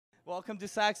Welcome to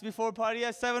SAAAC's Before Party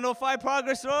at 705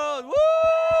 Progress Road. Woo!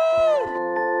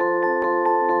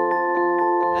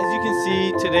 As you can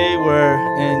see, today we're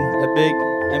in a big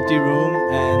empty room,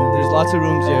 and there's lots of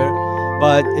rooms here.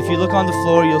 But if you look on the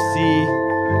floor, you'll see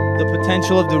the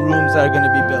potential of the rooms that are going to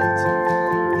be built.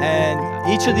 And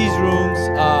each of these rooms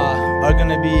are going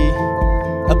to be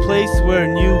a place where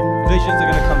new visions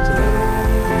are going to come to life.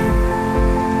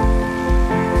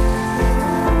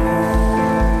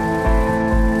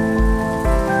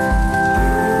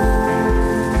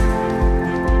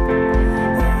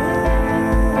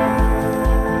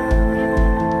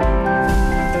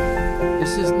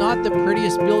 The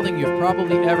prettiest building you've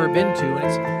probably ever been to, and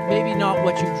it's maybe not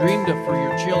what you dreamed of for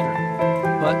your children.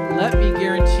 But let me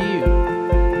guarantee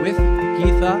you, with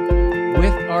Geetha,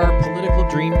 with our political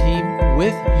dream team,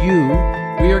 with you,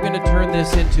 we are going to turn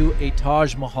this into a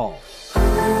Taj Mahal.